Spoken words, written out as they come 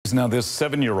Now this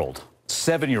seven-year-old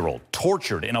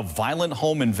tortured in a violent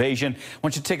home invasion. I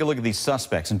want you to take a look at these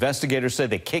suspects. Investigators say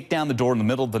they kicked down the door in the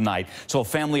middle of the night. So a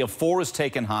family of 4 is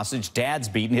taken hostage. Dad's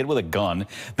beaten, hit with a gun.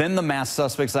 Then the masked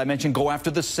suspects I mentioned go after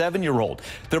the 7-year-old.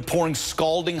 They're pouring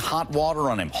scalding hot water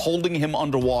on him, holding him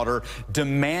underwater,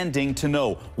 demanding to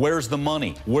know where's the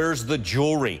money, where's the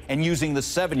jewelry, and using the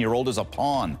 7-year-old as a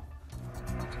pawn.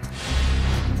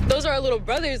 Those are our little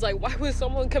brothers. Like, why would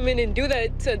someone come in and do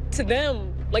that to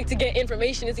them? Like, to get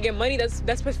information and to get money?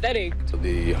 That's pathetic.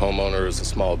 The homeowner is a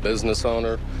small business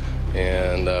owner,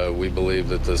 and we believe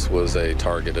that this was a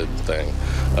targeted thing.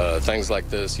 Things like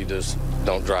this, you just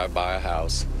don't drive by a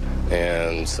house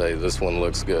and say, this one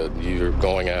looks good. You're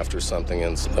going after something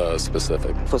in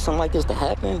specific. For something like this to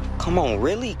happen, come on,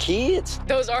 really, kids?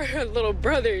 Those are our little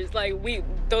brothers. Like,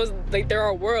 they're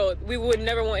our world. We would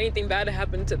never want anything bad to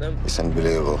happen to them. It's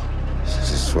unbelievable. It's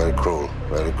just very cruel,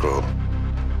 very cruel.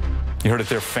 You heard it,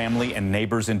 their family and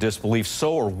neighbors in disbelief.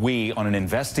 So are we on an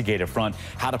investigative front.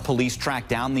 How do police track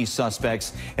down these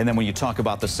suspects? And then when you talk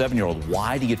about the 7-year-old,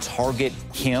 why do you target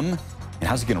him? And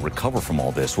how's he going to recover from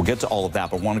all this? We'll get to all of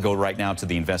that, but want to go right now to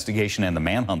the investigation and the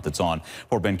manhunt that's on.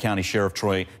 Fort Bend County Sheriff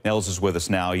Troy Nels is with us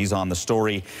now. He's on the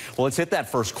story. Well, let's hit that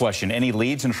first question. Any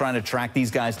leads in trying to track these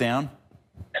guys down?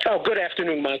 Oh, good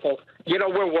afternoon, Michael. You know,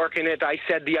 we're working it. I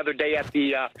said the other day at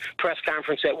the press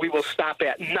conference that we will stop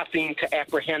at nothing to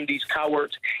apprehend these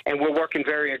cowards, and we're working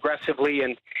very aggressively.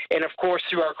 And of course,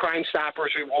 through our Crime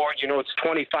Stoppers reward, you know, it's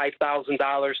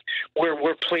 $25,000.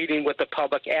 We're pleading with the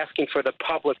public, asking for the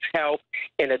public's help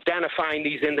in identifying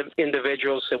these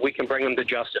individuals so we can bring them to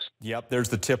justice. Yep, there's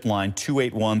the tip line,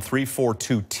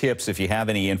 281-342-TIPS if you have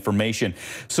any information.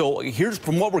 So here's,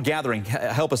 from what we're gathering,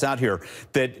 help us out here,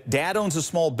 that Dad owns a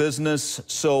small business,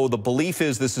 so the belief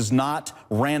is this is not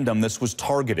random, this was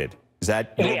targeted. Is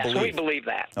that your belief? Yes, we believe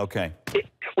that. Okay.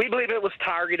 We believe it was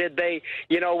targeted. They,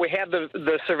 you know, we have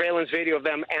the surveillance video of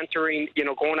them entering, you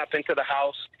know, going up into the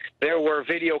house. There were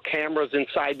video cameras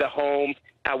inside the home.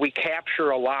 We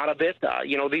capture a lot of it.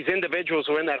 You know, these individuals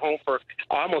were in that home for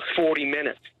almost 40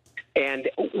 minutes. And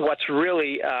what's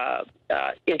really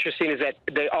interesting is that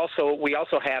we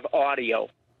also have audio.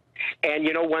 And,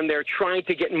 you know, when they're trying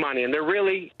to get money, and they're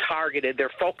really targeted,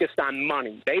 they're focused on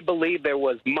money. They believe there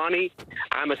was money,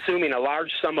 I'm assuming a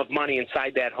large sum of money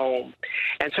inside that home.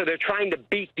 And so they're trying to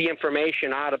beat the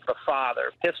information out of the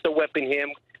father, pistol whipping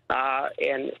him,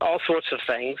 and all sorts of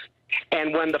things.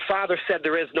 And when the father said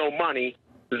there is no money,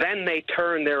 then they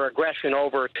turn their aggression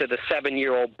over to the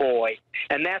 7-year-old boy.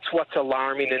 And that's what's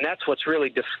alarming, and that's what's really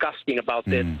disgusting about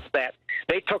this, that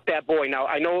they took that boy. Now,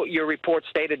 I know your report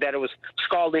stated that it was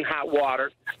scalding hot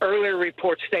water. Earlier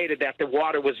reports stated that the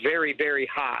water was very, very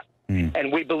hot,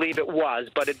 and we believe it was,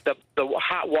 but the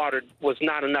hot water was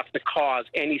not enough to cause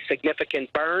any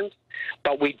significant burns.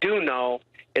 But we do know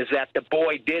is that the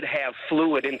boy did have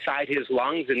fluid inside his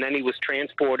lungs, and then he was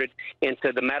transported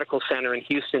into the medical center in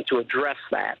Houston to address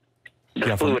that,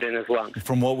 fluid in his lungs.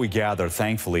 From what we gather,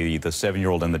 thankfully, the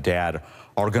 7-year-old and the dad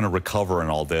are going to recover in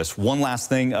all this. One last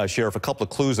thing, Sheriff, a couple of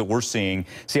clues that we're seeing,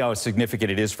 see how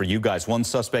significant it is for you guys. One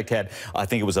suspect had, I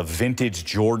think it was a vintage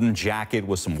Jordan jacket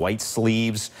with some white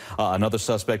sleeves. Another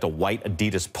suspect, a white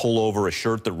Adidas pullover, a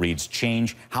shirt that reads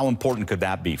change. How important could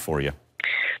that be for you?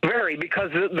 Very,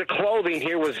 because the clothing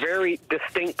here was very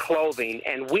distinct clothing,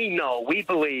 and we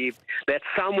believe that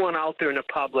someone out there in the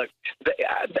public,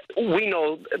 we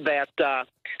know that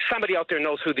somebody out there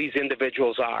knows who these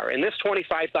individuals are. And this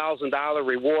 $25,000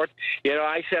 reward, you know,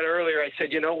 I said earlier, I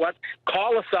said, you know what,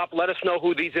 call us up, let us know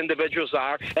who these individuals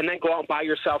are, and then go out and buy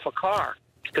yourself a car.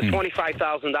 Because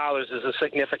 $25,000 is a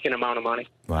significant amount of money.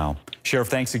 Wow. Sheriff,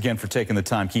 thanks again for taking the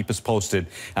time. Keep us posted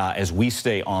as we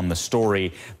stay on the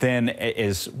story. Then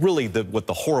is really what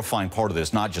the horrifying part of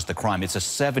this, not just the crime. It's a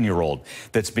 7-year-old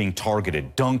that's being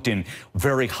targeted, dunked in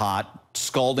very hot,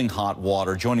 scalding hot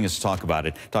water. Joining us to talk about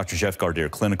it, Dr. Jeff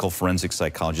Gardere, clinical forensic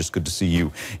psychologist. Good to see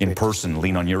you in person.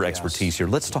 Lean on your expertise here.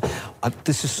 Let's talk.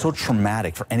 This is so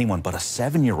traumatic for anyone, but a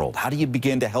 7-year-old. How do you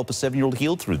begin to help a 7-year-old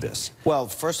heal through this? Well,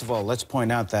 first of all, let's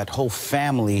point out that whole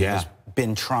family has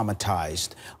been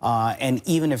traumatized. And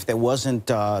even if there wasn't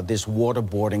this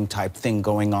waterboarding type thing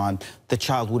going on, the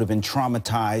child would have been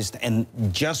traumatized, and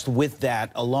just with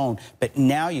that alone. But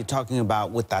now you're talking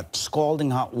about with that scalding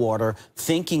hot water,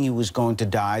 thinking he was going to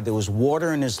die. There was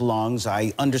water in his lungs.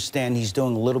 I understand he's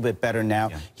doing a little bit better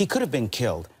now. He could have been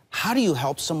killed. How do you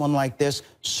help someone like this?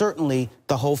 Certainly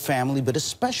the whole family, but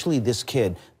especially this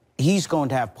kid. He's going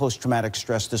to have post-traumatic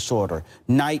stress disorder,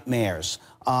 nightmares,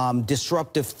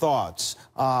 disruptive thoughts,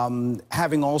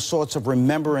 having all sorts of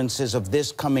remembrances of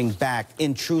this coming back,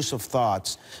 intrusive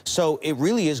thoughts. So it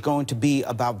really is going to be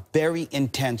about very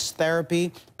intense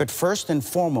therapy, but first and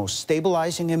foremost,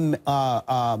 stabilizing him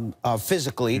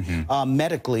physically,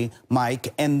 medically,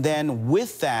 Mike, and then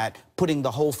with that, putting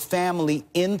the whole family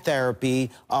in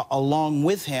therapy along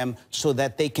with him so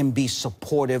that they can be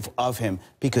supportive of him,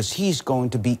 because he's going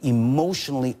to be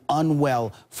emotionally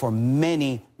unwell for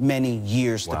many, many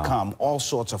years to come. All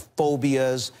sorts of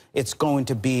phobias. It's going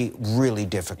to be really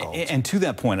difficult. And to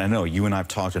that point, I know you and I have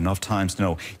talked enough times to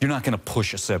know you're not going to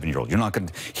push a 7-year-old. You're not going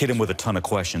to hit him with a ton of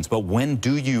questions. But when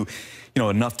do you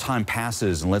enough time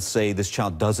passes and let's say this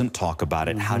child doesn't talk about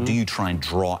it, how do you try and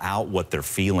draw out what they're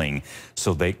feeling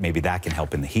so maybe that can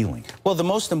help in the healing? Well, the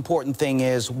most important thing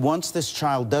is once this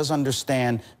child does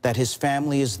understand that his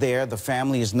family is there, the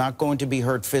family is not going to be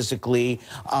hurt physically,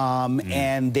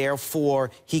 and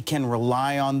therefore he can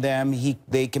rely on them,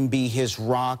 they can be his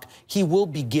rock, he will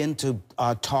begin to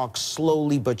talk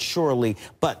slowly but surely.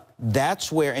 But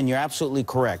that's where, and you're absolutely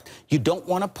correct, you don't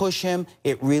want to push him.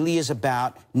 It really is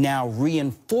about now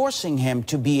reinforcing him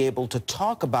to be able to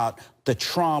talk about the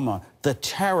trauma, the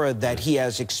terror that he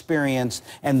has experienced.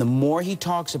 And the more he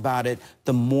talks about it,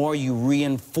 the more you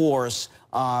reinforce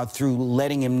through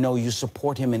letting him know you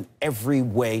support him in every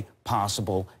way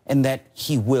possible and that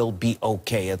he will be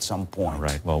okay at some point. All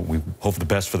right. Well, we hope the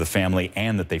best for the family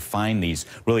and that they find these,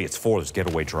 really it's for this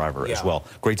getaway driver as well.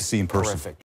 Great to see you in person. Terrific.